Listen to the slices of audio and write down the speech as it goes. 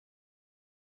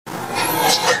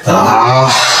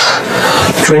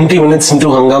20 minutes into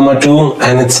Hungama 2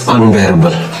 and it's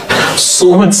unbearable.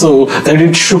 So much so that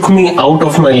it shook me out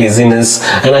of my laziness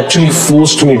and actually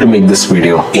forced me to make this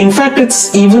video. In fact,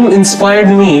 it's even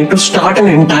inspired me to start an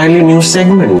entirely new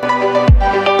segment.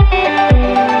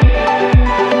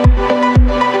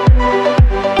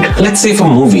 Let's say if a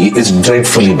movie is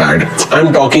dreadfully bad,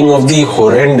 I'm talking of the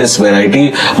horrendous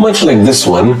variety, much like this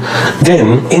one,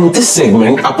 then in this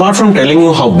segment, apart from telling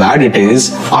you how bad it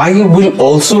is, I will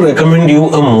also recommend you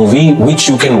a movie which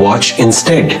you can watch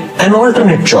instead. An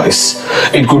alternate choice.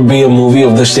 It could be a movie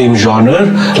of the same genre,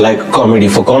 like comedy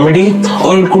for comedy,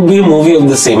 or it could be a movie of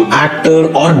the same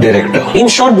actor or director. In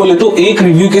short, बोले तो एक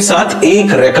review के साथ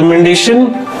एक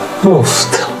recommendation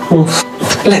मुफ्त.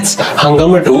 Let's start.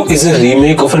 Hungama 2 is a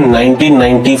remake of a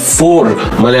 1994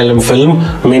 Malayalam film,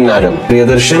 Minaram.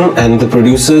 Priyadarshan and the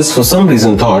producers for some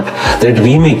reason thought that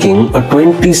remaking a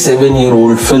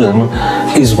 27-year-old film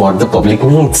is what the public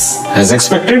needs. As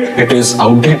expected, it is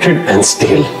outdated and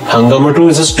stale. Hungama 2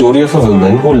 is a story of a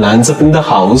woman who lands up in the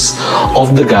house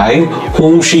of the guy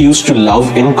whom she used to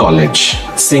love in college,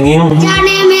 singing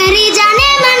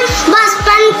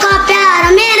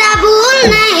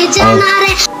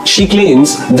she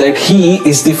claims that he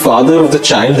is the father of the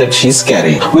child that she's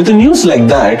carrying. With the news like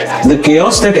that, the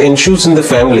chaos that ensues in the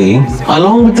family,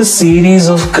 along with a series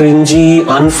of cringy,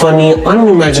 unfunny,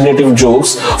 unimaginative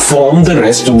jokes, form the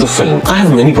rest of the film. I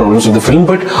have many problems with the film,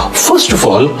 but first of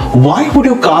all, why would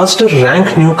you cast a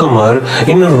rank newcomer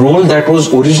in a role that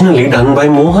was originally done by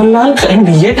Mohanlal and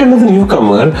yet another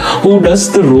newcomer who does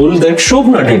the role that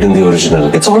Shobana did in the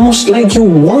original? It's almost like you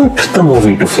want the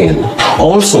movie to fail.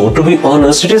 Also, to be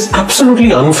honest, it is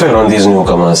absolutely unfair on these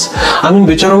newcomers. I mean,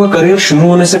 बेचारों का career शुरू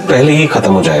होने से पहले ही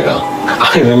खत्म हो जाएगा.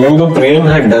 I remember Prem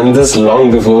had done this long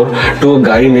before to a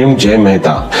guy named Jay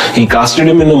Mehta. He casted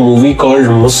him in a movie called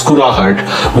Muskurahat,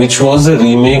 which was a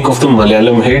remake of the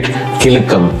Malayalam hit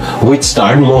Kilikam, which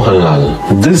starred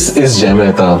Mohanlal. This is Jay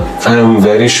Mehta. I am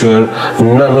very sure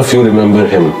none of you remember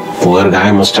him. Poor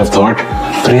guy must have thought,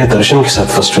 Priyadarshan के साथ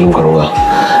first film करूँगा.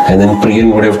 And then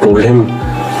Priyan would have told him,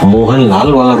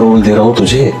 Mohanlal वाला role दे रहा हूँ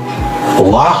तुझे.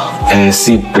 वाह,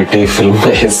 ऐसी पिटी film,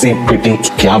 ऐसी पिटी,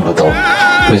 क्या बताऊं.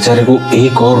 बेचारे को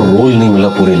एक और रोल नहीं मिला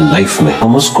पूरी लाइफ में.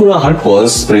 मुस्कुराहट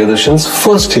was Priyadarshan's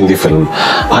first Hindi film.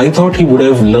 I thought he would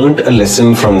have learnt a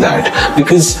lesson from that,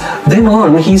 because then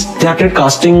on he started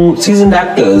casting seasoned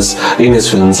actors in his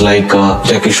films like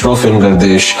Jackie Shroff in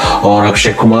Gardish, or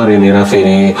Akshay Kumar in Hera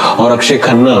Fairy, or Akshay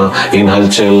Khanna in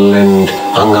Halchal and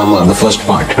Hungama, the first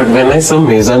part. But when I saw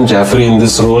Meezan Jaffrey in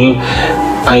this role,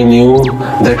 I knew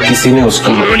that किसी ने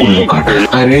उसका उल्लू काटा.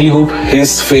 I really hope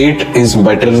his fate is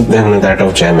better than that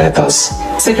of Jay Mehta's.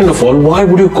 Second of all, why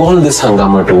would you call this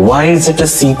Hungama 2? Why is it a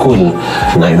sequel?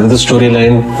 Neither the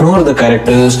storyline nor the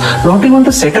characters, not even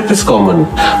the setup is common.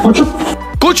 मतलब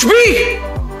कुछ भी.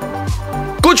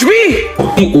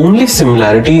 The only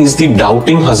similarity is the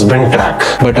doubting husband track.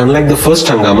 But unlike the first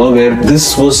Hungama, where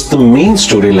this was the main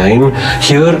storyline,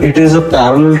 here it is a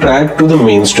parallel track to the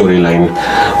main storyline,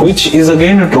 which is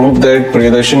again a trope that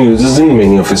Priyadarshan uses in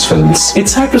many of his films.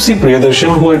 It's hard to see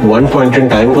Priyadarshan, who at one point in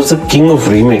time was the king of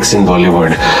remakes in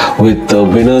Bollywood, with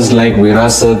winners like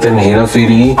Virasat and Hera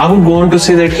Fairy. I would go on to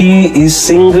say that he is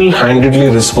single-handedly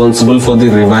responsible for the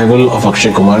revival of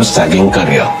Akshay Kumar's sagging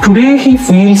career. Today, he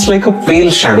feels like a pale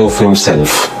shadow of himself.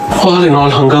 All in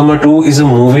all, Hungama 2 is a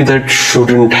movie that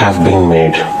shouldn't have been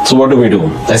made. So what do?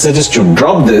 I suggest you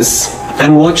drop this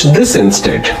and watch this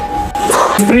instead.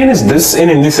 If Priyan is this in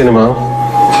Hindi cinema,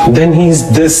 then he is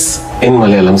this in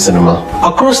Malayalam cinema.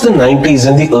 Across the 90s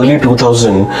and the early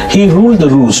 2000s, he ruled the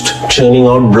roost, churning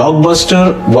out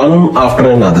blockbuster one after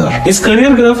another. His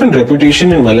career graph and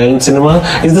reputation in Malayalam cinema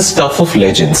is the stuff of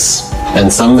legends.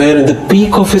 And somewhere in the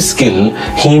peak of his skill,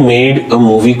 he made a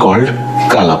movie called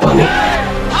Kalapani.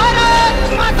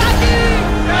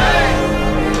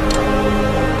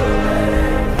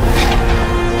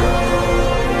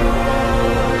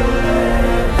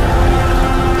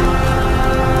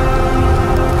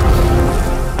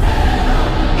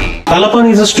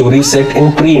 Kalapani is a story set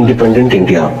in pre-independent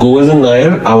India. Govardhan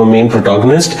Nair, our main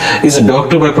protagonist, is a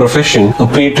doctor by profession, a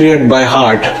patriot by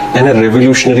heart, and a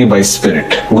revolutionary by spirit.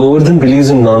 Govardhan believes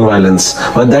in non-violence,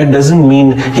 but that doesn't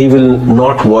mean he will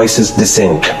not voice his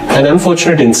dissent. An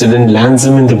unfortunate incident lands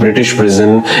him in the British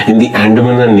prison in the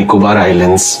Andaman and Nicobar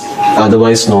Islands.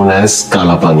 otherwise known as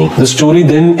Kalapani. The story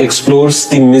then explores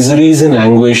the miseries and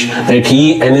anguish that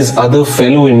he and his other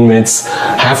fellow inmates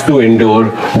have to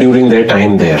endure during their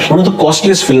time there. One of the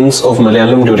costliest films of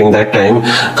Malayalam during that time,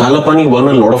 Kalapani won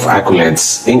a lot of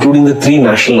accolades, including the 3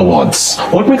 national awards.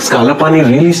 What makes Kalapani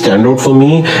really stand out for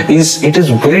me is it is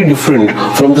very different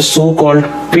from the so-called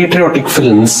patriotic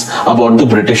films about the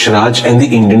British Raj and the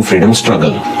Indian freedom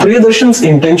struggle. Priyadarshan's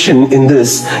intention in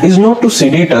this is not to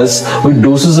sedate us with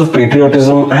doses of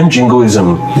patriotism and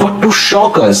jingoism, but to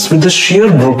shock us with the sheer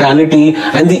brutality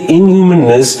and the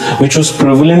inhumanness which was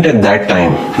prevalent at that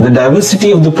time. The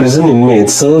diversity of the prison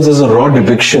inmates serves as a raw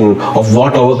depiction of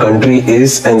what our country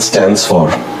is and stands for.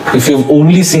 If you've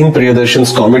only seen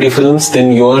Priyadarshan's comedy films,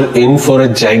 then you're in for a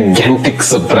gigantic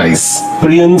surprise.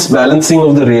 Priyan's balancing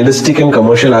of the realistic and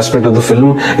commercial aspect of the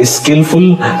film is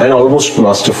skillful and almost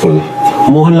masterful.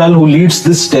 Mohanlal, who leads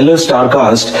this stellar star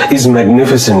cast, is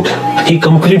magnificent. He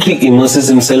completely immerses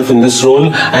himself in this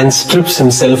role and strips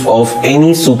himself of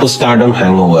any superstardom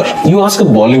hangover. You ask a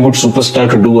Bollywood superstar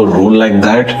to do a role like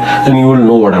that, and you will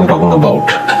know what I'm talking about.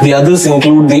 The others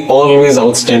include the always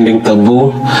outstanding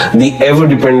Tabu, the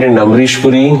ever-dependent Amrish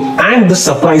Puri, and the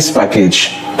surprise package,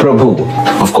 Prabhu.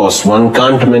 Of course, one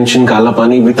can't mention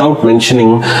Kalapani without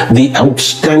mentioning the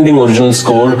outstanding original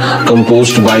score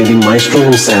composed by the maestro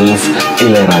himself,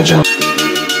 Ilayaraja.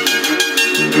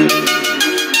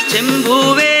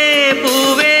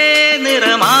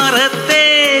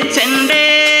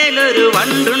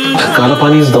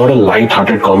 Kalapani is not a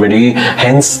light-hearted comedy,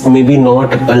 hence maybe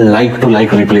not a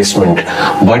like-to-like replacement,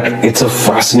 but it's a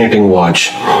fascinating watch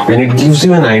and it gives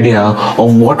you an idea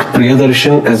of what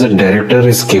Priyadarshan as a director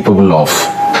is capable of.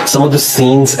 Some of the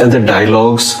scenes and the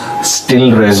dialogues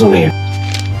still resonate.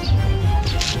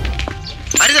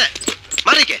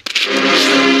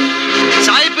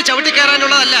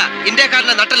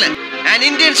 An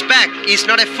Indian's back is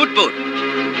not a footboard.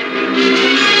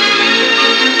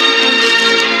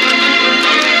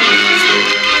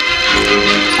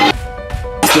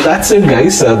 So that's it,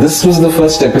 guys. This was the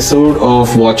first episode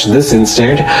of Watch This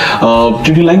Instead.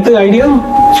 Did you like the idea?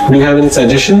 Do you have any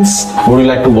suggestions? Would you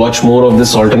like to watch more of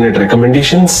this alternate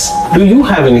recommendations? Do you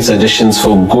have any suggestions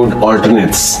for good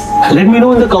alternates? Let me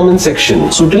know in the comment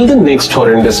section. So till the next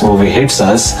horrendous movie hits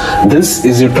us, this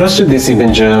is your trusted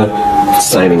DesiBinger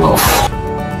signing off.